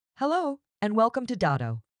Hello, and welcome to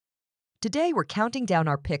Dado. Today we're counting down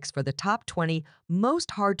our picks for the top 20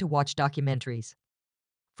 most hard to watch documentaries.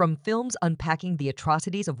 From films unpacking the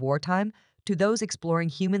atrocities of wartime to those exploring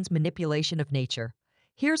humans' manipulation of nature,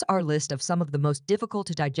 here's our list of some of the most difficult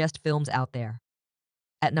to digest films out there.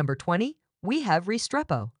 At number 20, we have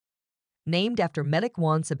Restrepo. Named after medic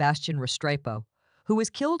Juan Sebastian Restrepo, who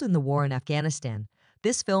was killed in the war in Afghanistan,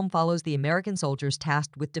 this film follows the American soldiers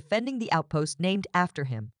tasked with defending the outpost named after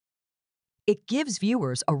him. It gives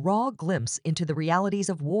viewers a raw glimpse into the realities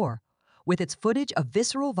of war, with its footage of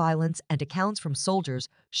visceral violence and accounts from soldiers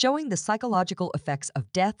showing the psychological effects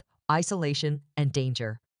of death, isolation, and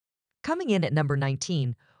danger. Coming in at number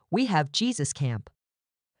 19, we have Jesus Camp.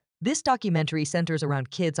 This documentary centers around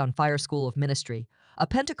Kids on Fire School of Ministry, a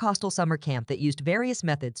Pentecostal summer camp that used various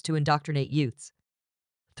methods to indoctrinate youths.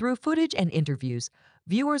 Through footage and interviews,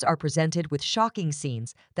 viewers are presented with shocking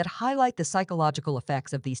scenes that highlight the psychological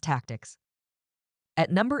effects of these tactics. At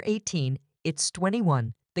number 18, it's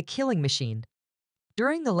 21, The Killing Machine.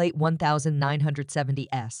 During the late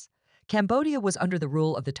 1970s, Cambodia was under the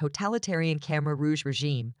rule of the totalitarian Khmer Rouge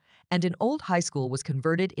regime, and an old high school was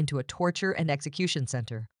converted into a torture and execution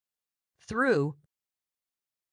center. Through